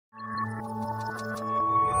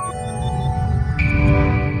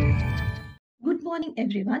morning,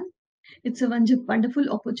 everyone. It's a wonderful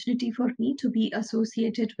opportunity for me to be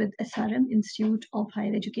associated with SRM Institute of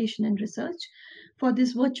Higher Education and Research for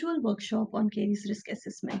this virtual workshop on caries risk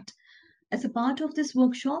assessment. As a part of this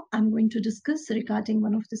workshop, I'm going to discuss regarding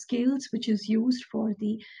one of the scales which is used for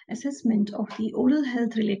the assessment of the oral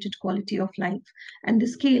health related quality of life. And the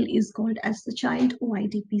scale is called as the Child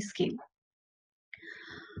OIDP Scale.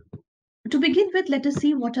 To begin with, let us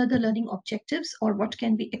see what are the learning objectives or what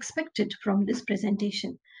can be expected from this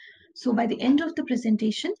presentation. So by the end of the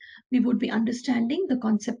presentation, we would be understanding the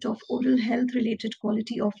concept of oral health related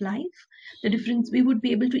quality of life, the difference. We would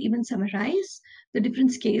be able to even summarize the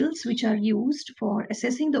different scales which are used for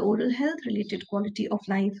assessing the oral health related quality of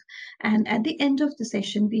life. And at the end of the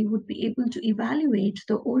session, we would be able to evaluate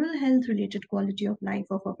the oral health related quality of life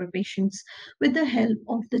of our patients with the help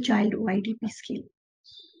of the Child OIDP scale.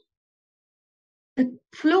 The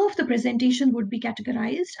flow of the presentation would be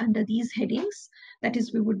categorized under these headings. That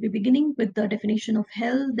is, we would be beginning with the definition of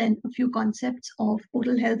health, then a few concepts of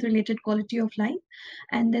oral health related quality of life,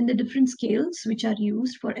 and then the different scales which are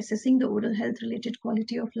used for assessing the oral health related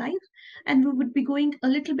quality of life. And we would be going a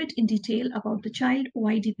little bit in detail about the Child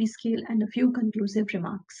OIDP scale and a few conclusive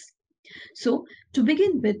remarks. So to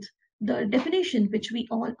begin with, the definition which we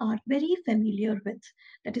all are very familiar with,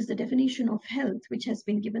 that is the definition of health which has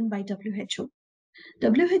been given by WHO.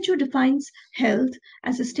 WHO defines health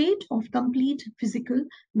as a state of complete physical,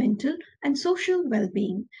 mental, and social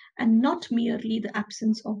well-being, and not merely the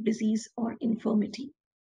absence of disease or infirmity.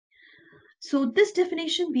 So this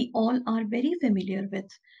definition we all are very familiar with,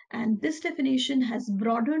 and this definition has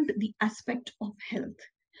broadened the aspect of health.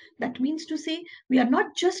 That means to say, we are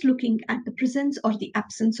not just looking at the presence or the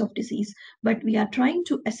absence of disease, but we are trying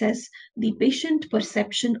to assess the patient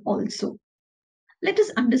perception also. Let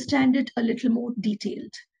us understand it a little more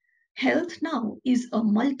detailed. Health now is a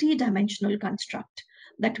multi-dimensional construct.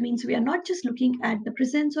 That means we are not just looking at the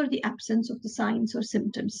presence or the absence of the signs or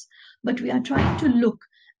symptoms, but we are trying to look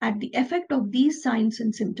at the effect of these signs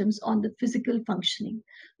and symptoms on the physical functioning.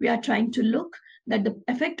 We are trying to look at the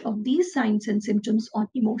effect of these signs and symptoms on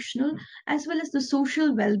emotional as well as the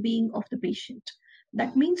social well-being of the patient.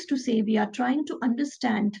 That means to say we are trying to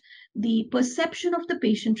understand the perception of the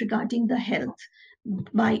patient regarding the health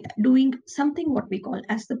by doing something what we call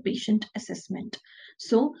as the patient assessment.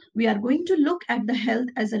 So we are going to look at the health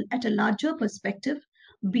at a larger perspective,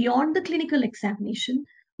 beyond the clinical examination,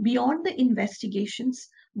 beyond the investigations,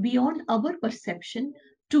 beyond our perception,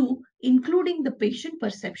 to including the patient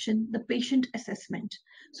perception, the patient assessment.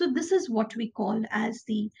 So this is what we call as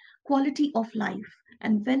the quality of life.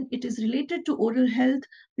 And when it is related to oral health,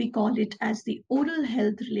 we call it as the oral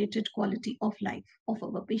health related quality of life of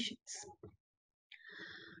our patients.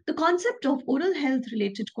 The concept of oral health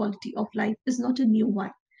related quality of life is not a new one.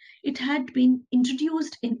 It had been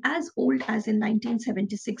introduced in as old as in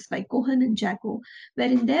 1976 by Cohen and Jago,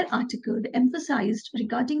 where in their article they emphasized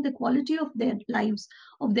regarding the quality of their lives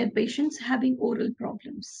of their patients having oral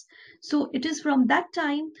problems. So it is from that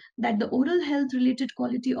time that the oral health related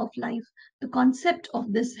quality of life, the concept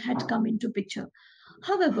of this had come into picture.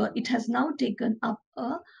 However, it has now taken up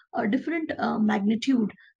a different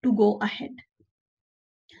magnitude to go ahead,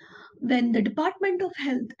 when the Department of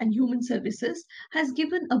Health and Human Services has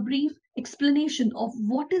given a brief explanation of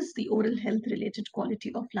what is the oral health related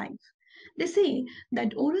quality of life. They say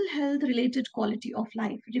that oral health related quality of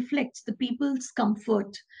life reflects the people's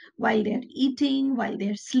comfort while they're eating, while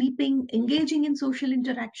they're sleeping, engaging in social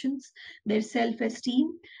interactions, their self-esteem,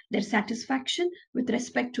 their satisfaction with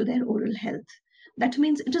respect to their oral health. That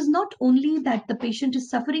means it is not only that the patient is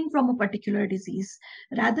suffering from a particular disease,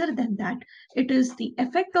 rather than that, it is the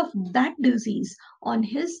effect of that disease on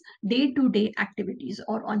his day-to-day activities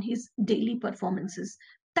or on his daily performances.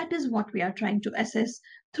 That is what we are trying to assess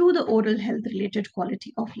through the oral health related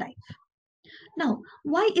quality of life. Now,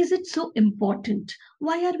 why is it so important?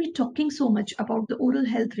 Why are we talking so much about the oral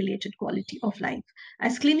health related quality of life?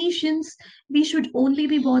 As clinicians, we should only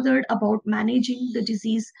be bothered about managing the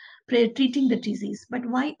disease, treating the disease. But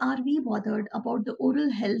why are we bothered about the oral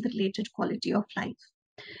health related quality of life?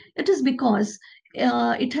 It is because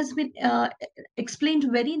it has been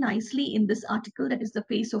explained very nicely in this article, that is The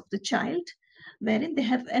Face of the Child, wherein they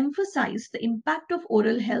have emphasized the impact of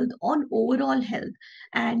oral health on overall health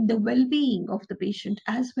and the well-being of the patient,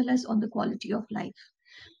 as well as on the quality of life.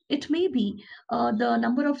 It may be the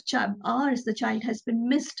number of hours the child has been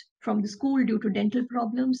missed from the school due to dental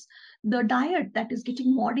problems, the diet that is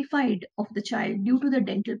getting modified of the child due to the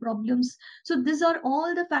dental problems. So these are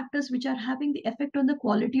all the factors which are having the effect on the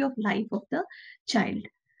quality of life of the child.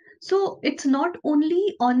 So it's not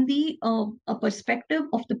only on the a perspective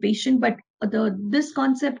of the patient, but this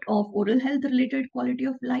concept of oral health related quality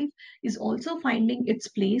of life is also finding its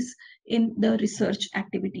place in the research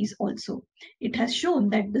activities also. It has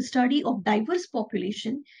shown that the study of diverse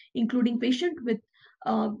population, including patient with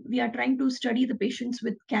we are trying to study the patients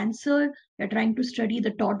with cancer, we are trying to study the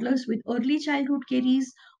toddlers with early childhood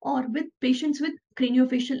caries, or with patients with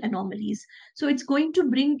craniofacial anomalies. So it's going to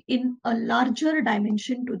bring in a larger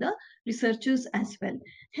dimension to the researchers as well.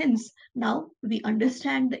 Hence, now we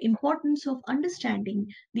understand the importance of understanding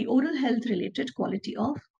the oral health related quality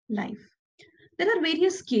of life. There are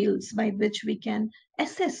various scales by which we can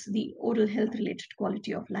assess the oral health related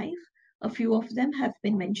quality of life. A few of them have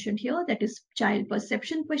been mentioned here, that is Child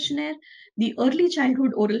Perception Questionnaire, the Early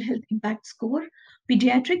Childhood Oral Health Impact Score,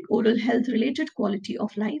 Pediatric Oral Health Related Quality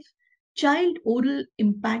of Life, Child Oral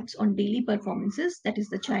Impacts on Daily Performances, that is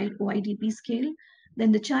the Child OIDP Scale,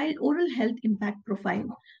 then the Child Oral Health Impact Profile.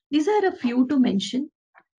 These are a few to mention.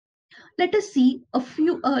 Let us see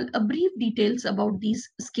a brief details about these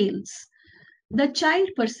scales. The Child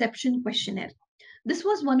Perception Questionnaire. This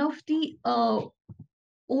was one of the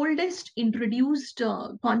oldest introduced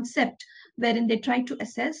concept wherein they tried to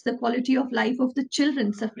assess the quality of life of the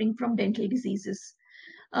children suffering from dental diseases.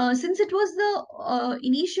 Since it was the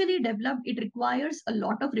initially developed, it requires a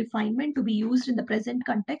lot of refinement to be used in the present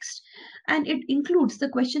context, and it includes the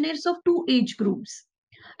questionnaires of two age groups.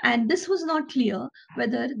 And this was not clear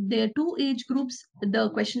whether their two age groups,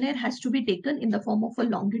 the questionnaire has to be taken in the form of a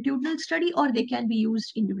longitudinal study or they can be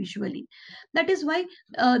used individually. That is why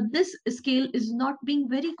this scale is not being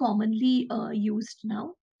very commonly used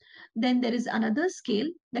now. Then there is another scale,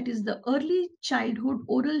 that is the Early Childhood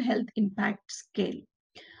Oral Health Impact Scale.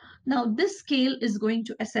 Now, this scale is going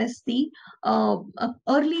to assess the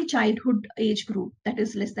early childhood age group, that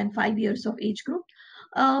is less than 5 years of age group.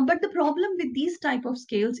 But the problem with these type of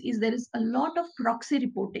scales is there is a lot of proxy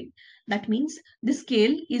reporting. That means the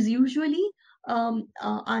scale is usually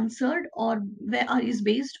answered or is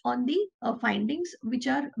based on the findings which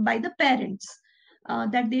are by the parents,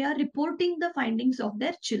 that they are reporting the findings of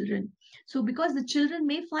their children. So because the children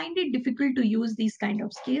may find it difficult to use these kind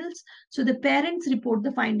of scales, so the parents report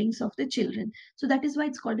the findings of the children. So that is why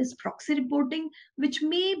it's called as proxy reporting, which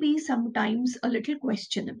may be sometimes a little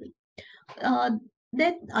questionable. Uh,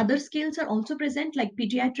 then other scales are also present, like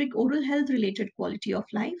pediatric oral health related quality of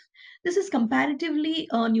life. This is comparatively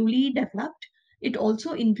newly developed. It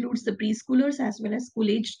also includes the preschoolers as well as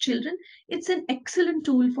school-aged children. It's an excellent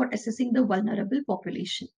tool for assessing the vulnerable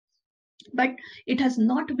population, but it has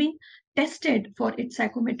not been tested for its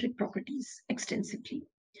psychometric properties extensively.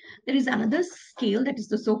 There is another scale, that is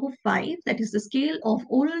the SOHO 5, that is the scale of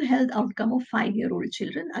oral health outcome of 5-year-old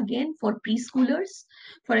children, again for preschoolers,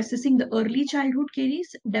 for assessing the early childhood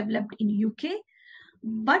caries, developed in UK.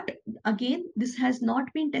 But again, this has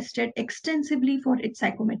not been tested extensively for its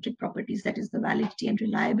psychometric properties, that is the validity and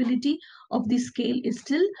reliability of the scale is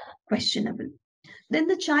still questionable. Then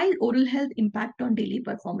the Child Oral Health Impact on Daily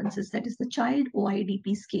Performances, that is the Child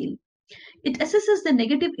OIDP scale. It assesses the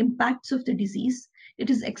negative impacts of the disease. It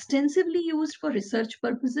is extensively used for research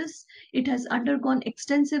purposes. It has undergone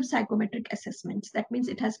extensive psychometric assessments. That means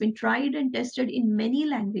it has been tried and tested in many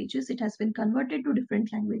languages. It has been converted to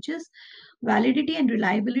different languages, validity and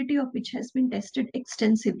reliability of which has been tested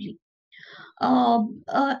extensively.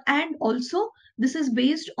 And also, this is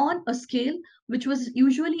based on a scale which was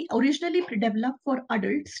usually originally developed for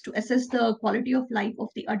adults to assess the quality of life of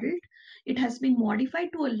the adult. It has been modified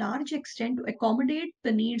to a large extent to accommodate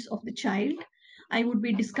the needs of the child. I would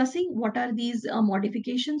be discussing what are these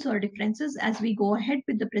modifications or differences as we go ahead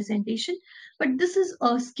with the presentation. But this is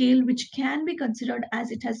a scale which can be considered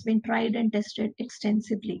as it has been tried and tested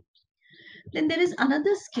extensively. Then there is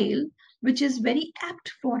another scale which is very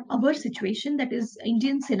apt for our situation, that is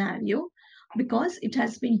Indian scenario, because it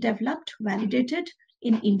has been developed, validated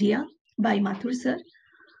in India by Mathur sir.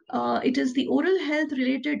 It is the oral health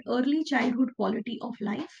related early childhood quality of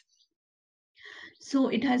life. So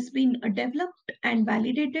it has been developed and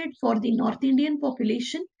validated for the North Indian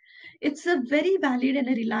population. It's a very valid and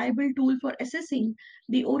a reliable tool for assessing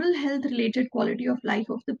the oral health related quality of life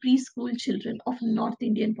of the preschool children of North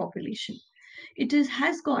Indian population.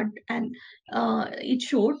 Has got and it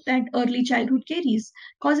showed that early childhood caries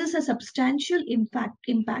causes a substantial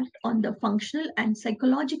impact on the functional and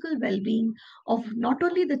psychological well-being of not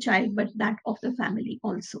only the child but that of the family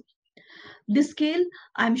also. This scale,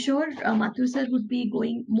 I'm sure Matthew sir would be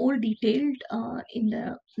going more detailed in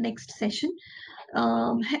the next session.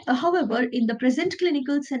 However, in the present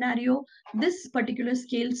clinical scenario, this particular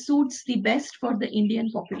scale suits the best for the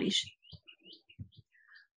Indian population.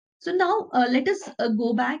 So now let us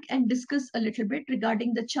go back and discuss a little bit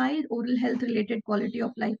regarding the child oral health related quality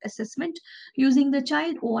of life assessment using the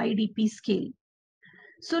child OIDP scale.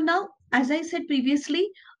 So now, as I said previously,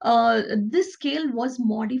 this scale was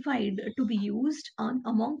modified to be used on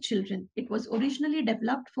among children. It was originally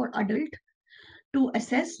developed for adult to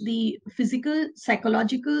assess the physical,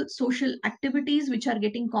 psychological, social activities which are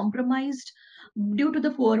getting compromised due to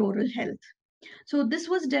the poor oral health. So this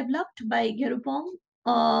was developed by Gerupong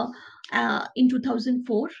in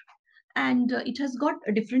 2004, and it has got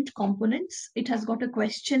different components. It has got a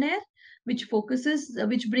questionnaire which focuses,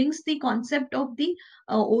 which brings the concept of the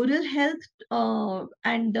oral health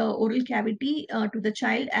and the oral cavity to the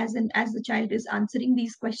child as the child is answering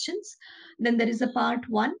these questions. Then there is a part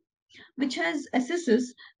one which has assesses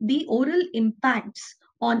the oral impacts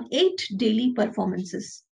on 8 daily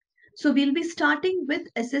performances. So we'll be starting with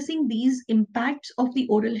assessing these impacts of the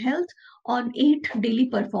oral health on 8 daily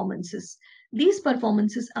performances. These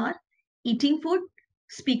performances are eating food,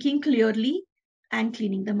 speaking clearly and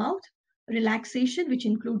cleaning the mouth, relaxation, which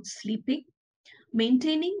includes sleeping,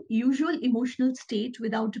 maintaining usual emotional state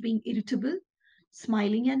without being irritable,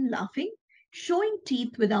 smiling and laughing, showing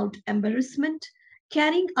teeth without embarrassment,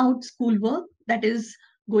 carrying out schoolwork, that is,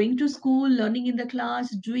 going to school, learning in the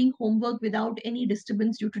class, doing homework without any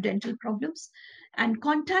disturbance due to dental problems, and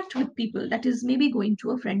contact with people, that is, maybe going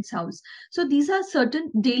to a friend's house. So, these are certain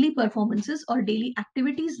daily performances or daily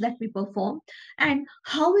activities that we perform. And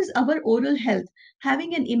how is our oral health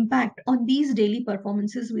having an impact on these daily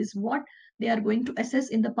performances is what they are going to assess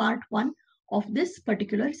in the part one of this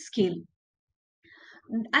particular scale.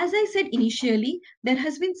 As I said initially, there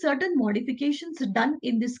has been certain modifications done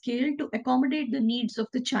in the scale to accommodate the needs of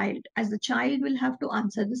the child, as the child will have to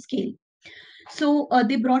answer the scale. So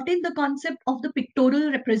they brought in the concept of the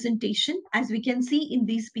pictorial representation, as we can see in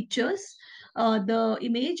these pictures. The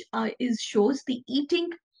image is shows the eating.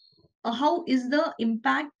 How is the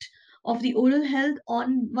impact of the oral health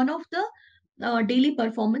on one of the daily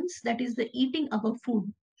performance, that is the eating our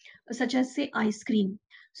food, such as say ice cream.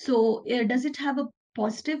 So does it have a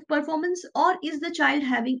positive performance, or is the child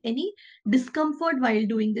having any discomfort while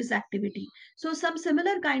doing this activity? So some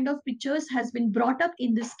similar kind of pictures has been brought up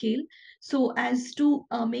in the scale, so as to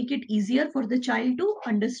make it easier for the child to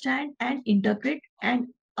understand and interpret and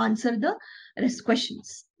answer the rest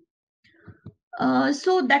questions.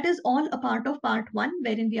 So that is all a part of part one,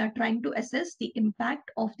 wherein we are trying to assess the impact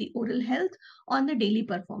of the oral health on the daily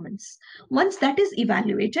performance. Once that is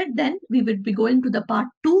evaluated, then we will be going to the part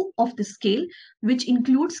two of the scale, which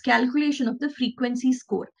includes calculation of the frequency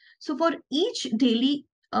score. So for each daily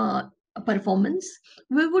performance,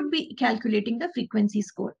 we would be calculating the frequency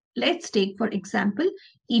score. Let's take, for example,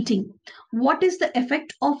 eating. What is the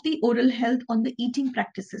effect of the oral health on the eating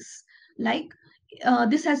practices? Like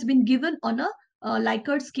this has been given on a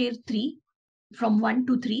Likert scale 3 from 1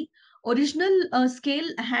 to 3. Original scale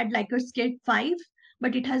had Likert scale 5,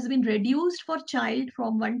 but it has been reduced for child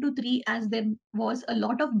from 1 to 3 as there was a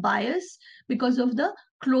lot of bias because of the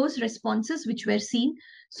close responses which were seen.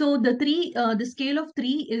 So the scale of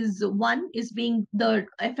 3 is 1 is being the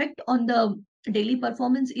effect on the daily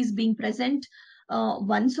performance is being present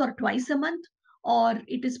once or twice a month, or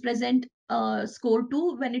it is present score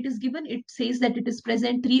 2 when it is given it says that it is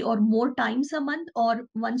present 3 or more times a month or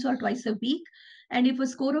once or twice a week. And if a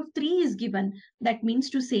score of 3 is given, that means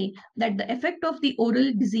to say that the effect of the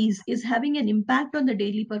oral disease is having an impact on the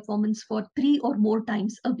daily performance for 3 or more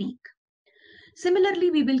times a week. Similarly,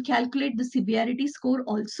 we will calculate the severity score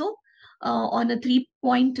also on a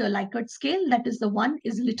 3-point Likert scale. That is, the 1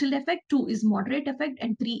 is little effect, 2 is moderate effect,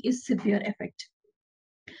 and 3 is severe effect.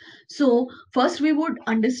 So first we would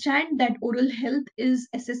understand that oral health is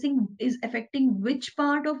affecting which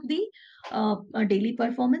part of the daily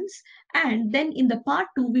performance, and then in the part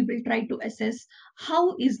 2 we will try to assess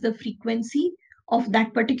how is the frequency of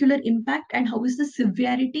that particular impact and how is the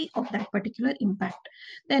severity of that particular impact.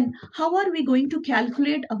 Then how are we going to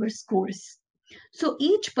calculate our scores? So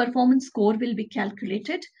each performance score will be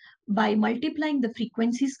calculated by multiplying the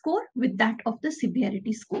frequency score with that of the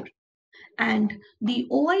severity score, and the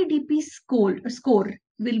OIDP score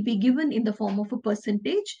will be given in the form of a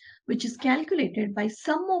percentage, which is calculated by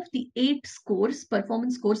sum of the 8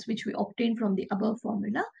 performance scores, which we obtained from the above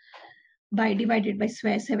formula, by divided by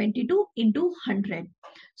 72 into 100.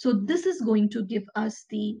 So this is going to give us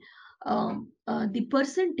the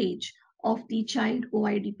percentage of the child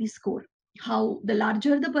OIDP score. How the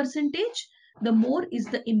larger the percentage, the more is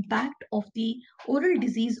the impact of the oral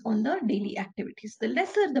disease on the daily activities. The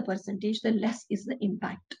lesser the percentage, the less is the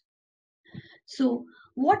impact. So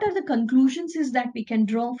What are the conclusions is that we can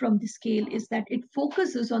draw from the scale is that it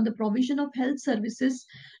focuses on the provision of health services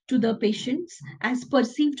to the patients as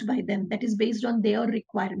perceived by them, that is based on their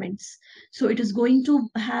requirements. So it is going to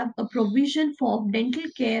have a provision for dental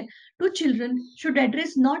care to children should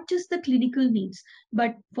address not just the clinical needs,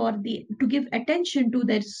 but for the to give attention to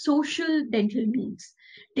their social dental needs,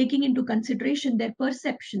 taking into consideration their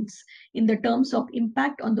perceptions in the terms of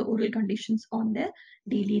impact on the oral conditions on their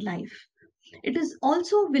daily life. It is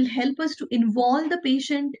also will help us to involve the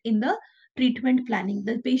patient in the treatment planning.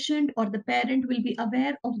 The patient or the parent will be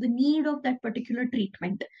aware of the need of that particular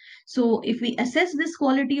treatment. So if we assess this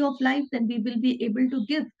quality of life, then we will be able to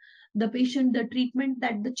give the patient the treatment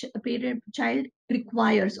that the parent child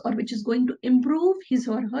requires, or which is going to improve his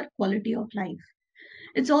or her quality of life.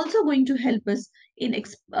 It's also going to help us in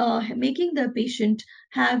making the patient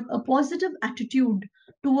have a positive attitude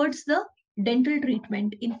towards the dental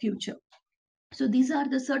treatment in future. So these are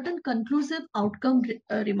the certain conclusive outcome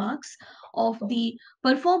remarks of the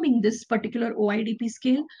performing this particular OIDP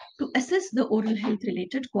scale to assess the oral health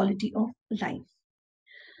related quality of life.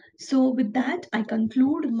 So with that, I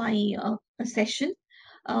conclude my session.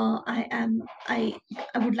 I am I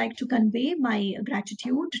would like to convey my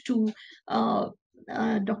gratitude to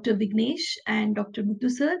Dr. Vignesh and Dr. Muthu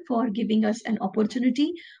sir for giving us an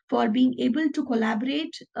opportunity for being able to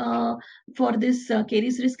collaborate for this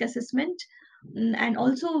caries risk assessment, and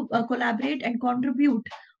also collaborate and contribute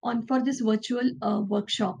on for this virtual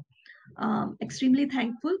workshop. Extremely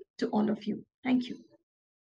thankful to all of you. Thank you.